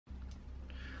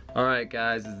All right,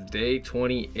 guys, it's day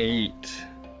 28.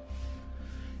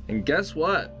 And guess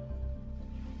what?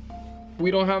 We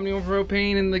don't have any more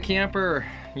propane in the camper.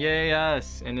 Yay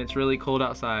us. And it's really cold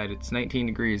outside. It's 19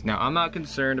 degrees. Now, I'm not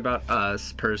concerned about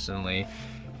us personally.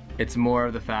 It's more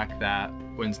of the fact that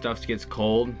when stuff gets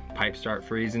cold, pipes start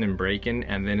freezing and breaking,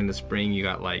 and then in the spring you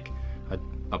got like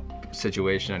a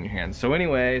situation on your hands. So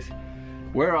anyways,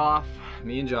 we're off.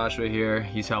 Me and Joshua here.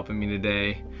 He's helping me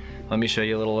today. Let me show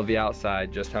you a little of the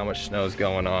outside, just how much snow is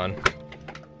going on.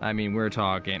 I mean, we're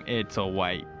talking, it's a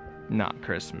white, not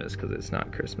Christmas, because it's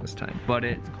not Christmas time, but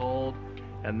it's cold,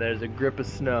 and there's a grip of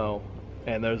snow,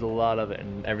 and there's a lot of it,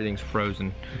 and everything's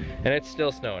frozen. And it's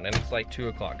still snowing, and it's like 2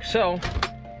 o'clock. So,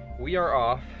 we are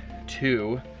off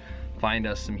to find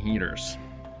us some heaters.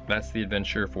 That's the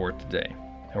adventure for today.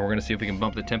 And we're gonna see if we can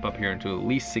bump the temp up here into at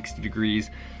least 60 degrees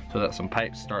so that some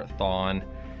pipes start thawing.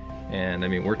 And I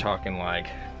mean, we're talking like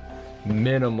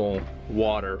minimal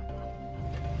water.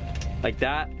 Like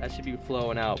that should be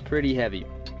flowing out pretty heavy.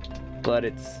 But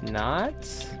it's not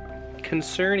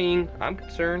concerning. I'm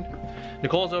concerned.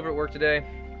 Nicole's over at work today,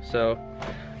 so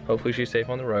hopefully she's safe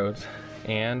on the roads.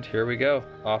 And here we go,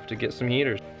 off to get some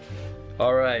heaters.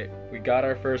 All right, we got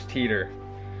our first heater.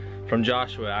 From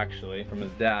Joshua, actually, from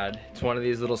his dad. It's one of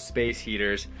these little space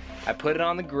heaters. I put it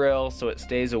on the grill so it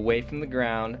stays away from the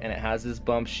ground, and it has this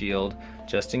bump shield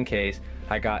just in case.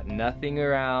 I got nothing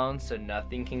around so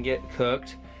nothing can get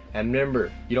cooked. And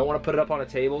remember, you don't want to put it up on a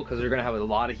table because they're gonna have a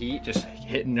lot of heat just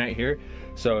hitting right here.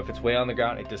 So if it's way on the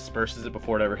ground, it disperses it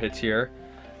before it ever hits here.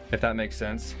 If that makes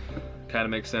sense. Kind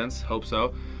of makes sense, hope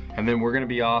so. And then we're gonna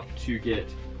be off to get,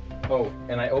 oh,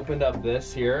 and I opened up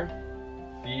this here.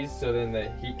 These, so then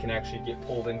the heat can actually get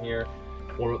pulled in here,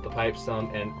 warm up the pipes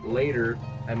some, and later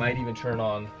I might even turn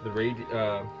on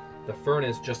the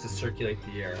furnace just to circulate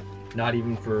the air. Not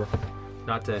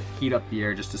to heat up the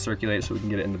air, just to circulate so we can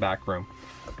get it in the back room.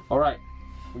 All right,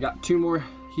 we got 2 more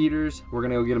heaters. We're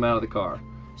gonna go get them out of the car.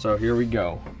 So here we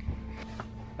go.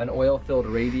 An oil-filled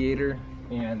radiator,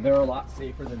 and they're a lot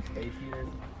safer than space heaters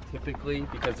typically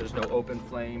because there's no open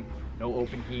flame, no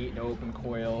open heat, no open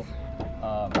coil.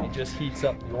 It just heats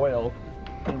up the oil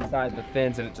inside the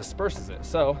fins and it disperses it.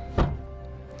 So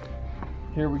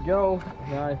here we go.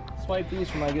 Now I swipe these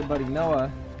from my good buddy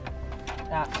Noah.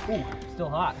 Ooh, still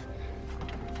hot.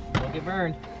 Don't get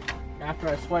burned. After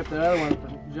I swipe the other one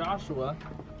from Joshua.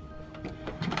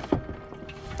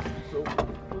 So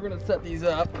we're gonna set these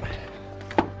up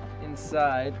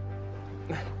inside.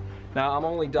 Now I'm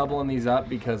only doubling these up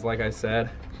because, like I said,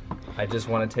 I just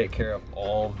want to take care of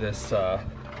all of this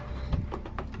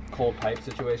cold pipe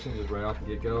situation just right off the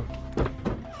get-go.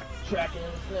 Tracking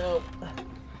in the snow.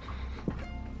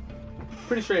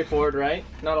 Pretty straightforward, right?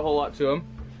 Not a whole lot to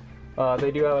them.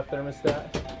 They do have a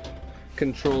thermostat,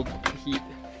 controlled heat,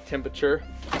 temperature,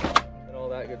 and all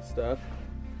that good stuff.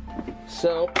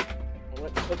 So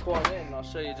let's hook one in and I'll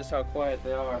show you just how quiet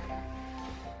they are.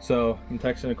 So I'm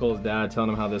texting Nicole's dad, telling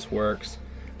him how this works.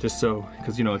 Just so,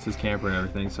 because you know it's his camper and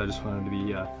everything, so I just wanted to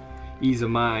be ease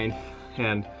of mind.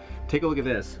 And take a look at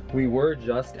this. We were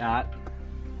just at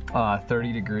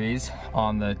 30 degrees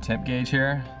on the temp gauge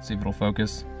here. Let's see if it'll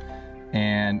focus.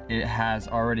 And it has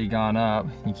already gone up.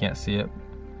 You can't see it.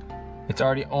 It's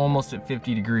already almost at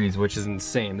 50 degrees, which is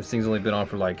insane. This thing's only been on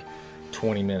for like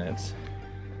 20 minutes.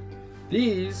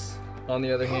 These, on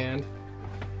the other hand,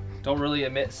 don't really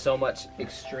emit so much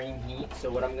extreme heat. So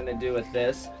what I'm gonna do with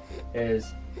this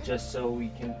is just so we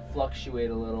can fluctuate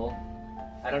a little.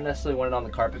 I don't necessarily want it on the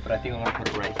carpet, but I think I'm gonna put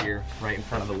it right here, right in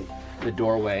front of the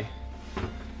doorway.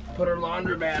 Put our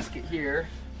laundry basket here.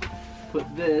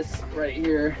 Put this right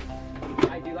here.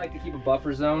 I do like to keep a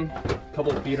buffer zone, a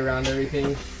couple of feet around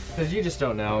everything, because you just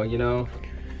don't know, you know.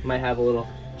 Might have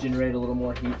generate a little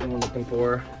more heat than we're looking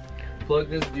for. Plug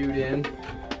this dude in.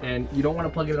 And you don't want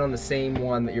to plug it on the same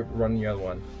one that you're running the other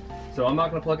one. So I'm not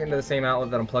going to plug it into the same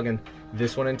outlet that I'm plugging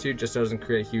this one into, just so it doesn't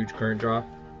create a huge current draw.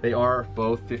 They are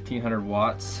both 1500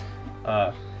 watts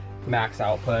max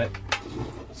output.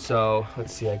 So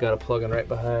let's see, I got a plug in right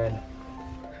behind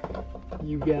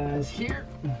you guys here.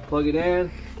 Plug it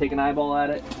in, take an eyeball at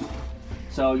it.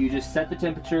 So you just set the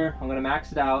temperature. I'm going to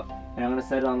max it out, and I'm going to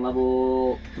set it on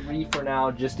level 3 for now,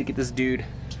 just to get this dude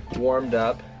warmed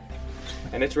up.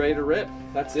 And it's ready to rip.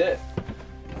 That's it.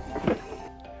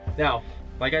 Now,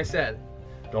 like I said,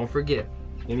 don't forget,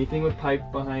 anything with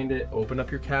pipe behind it, open up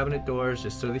your cabinet doors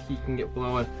just so the heat can get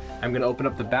blowing. I'm gonna open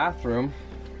up the bathroom.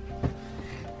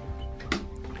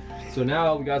 So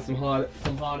now we got some hot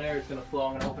air, it's gonna flow.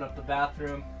 I'm gonna open up the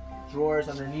bathroom, drawers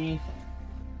underneath.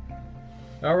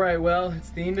 All right, well, it's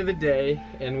the end of the day,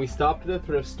 and we stopped at the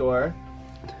thrift store,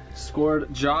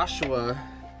 scored Joshua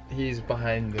he's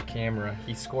behind the camera.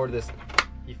 He scored this,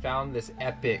 he found this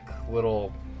epic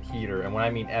little heater. And when I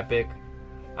mean epic,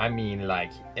 I mean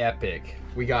like epic.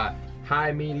 We got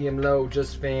high, medium, low,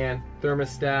 just fan,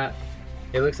 thermostat.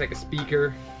 It looks like a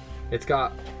speaker. It's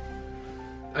got,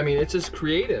 I mean, it's just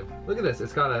creative. Look at this.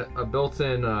 It's got a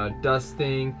built-in dust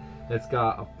thing. It's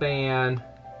got a fan.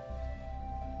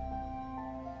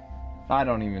 I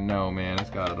don't even know, man. It's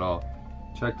got it all.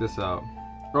 Check this out.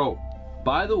 Oh,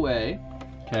 by the way,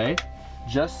 okay,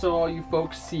 just so all you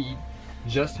folks see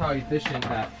just how efficient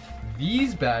that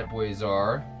these bad boys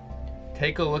are,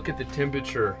 take a look at the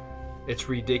temperature. It's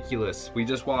ridiculous. We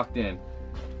just walked in.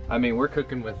 I mean, we're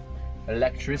cooking with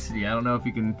electricity. I don't know if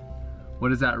you can,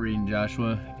 what is that reading,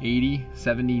 Joshua? 80,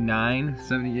 79,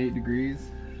 78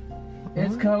 degrees?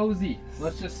 It's cozy.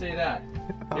 Let's just say that.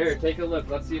 Here, take a look.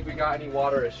 Let's see if we got any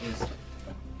water issues.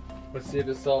 Let's see if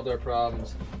it solved our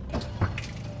problems.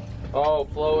 Oh,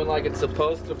 flowing like it's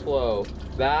supposed to flow.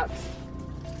 That's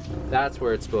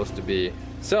where it's supposed to be.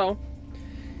 So,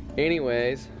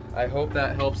 anyways, I hope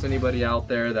that helps anybody out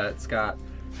there that's got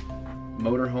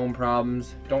motorhome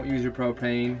problems. Don't use your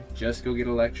propane. Just go get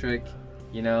electric.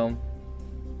 You know,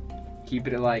 keep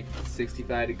it at like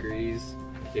 65 degrees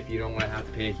if you don't want to have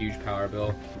to pay a huge power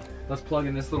bill. Let's plug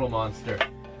in this little monster.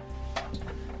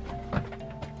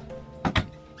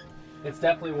 It's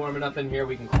definitely warm enough in here.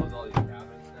 We can close all these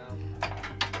cabinets now.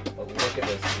 But look at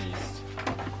this beast.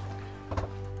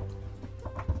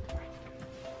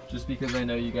 Just because I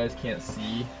know you guys can't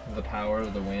see the power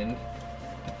of the wind,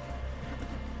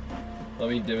 let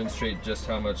me demonstrate just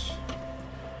how much.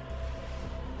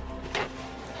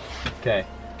 Okay,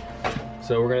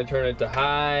 so we're gonna turn it to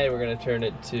high, we're gonna turn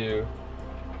it to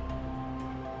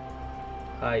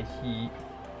high heat.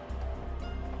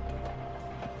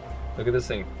 Look at this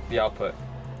thing, the output.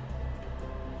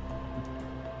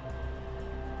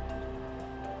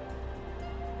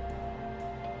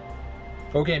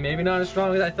 Okay, maybe not as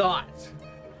strong as I thought,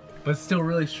 but still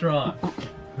really strong.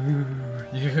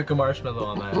 You can cook a marshmallow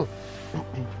on that.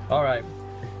 All right,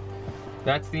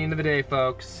 that's the end of the day,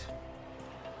 folks.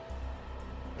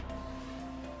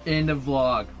 End of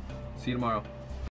vlog. See you tomorrow.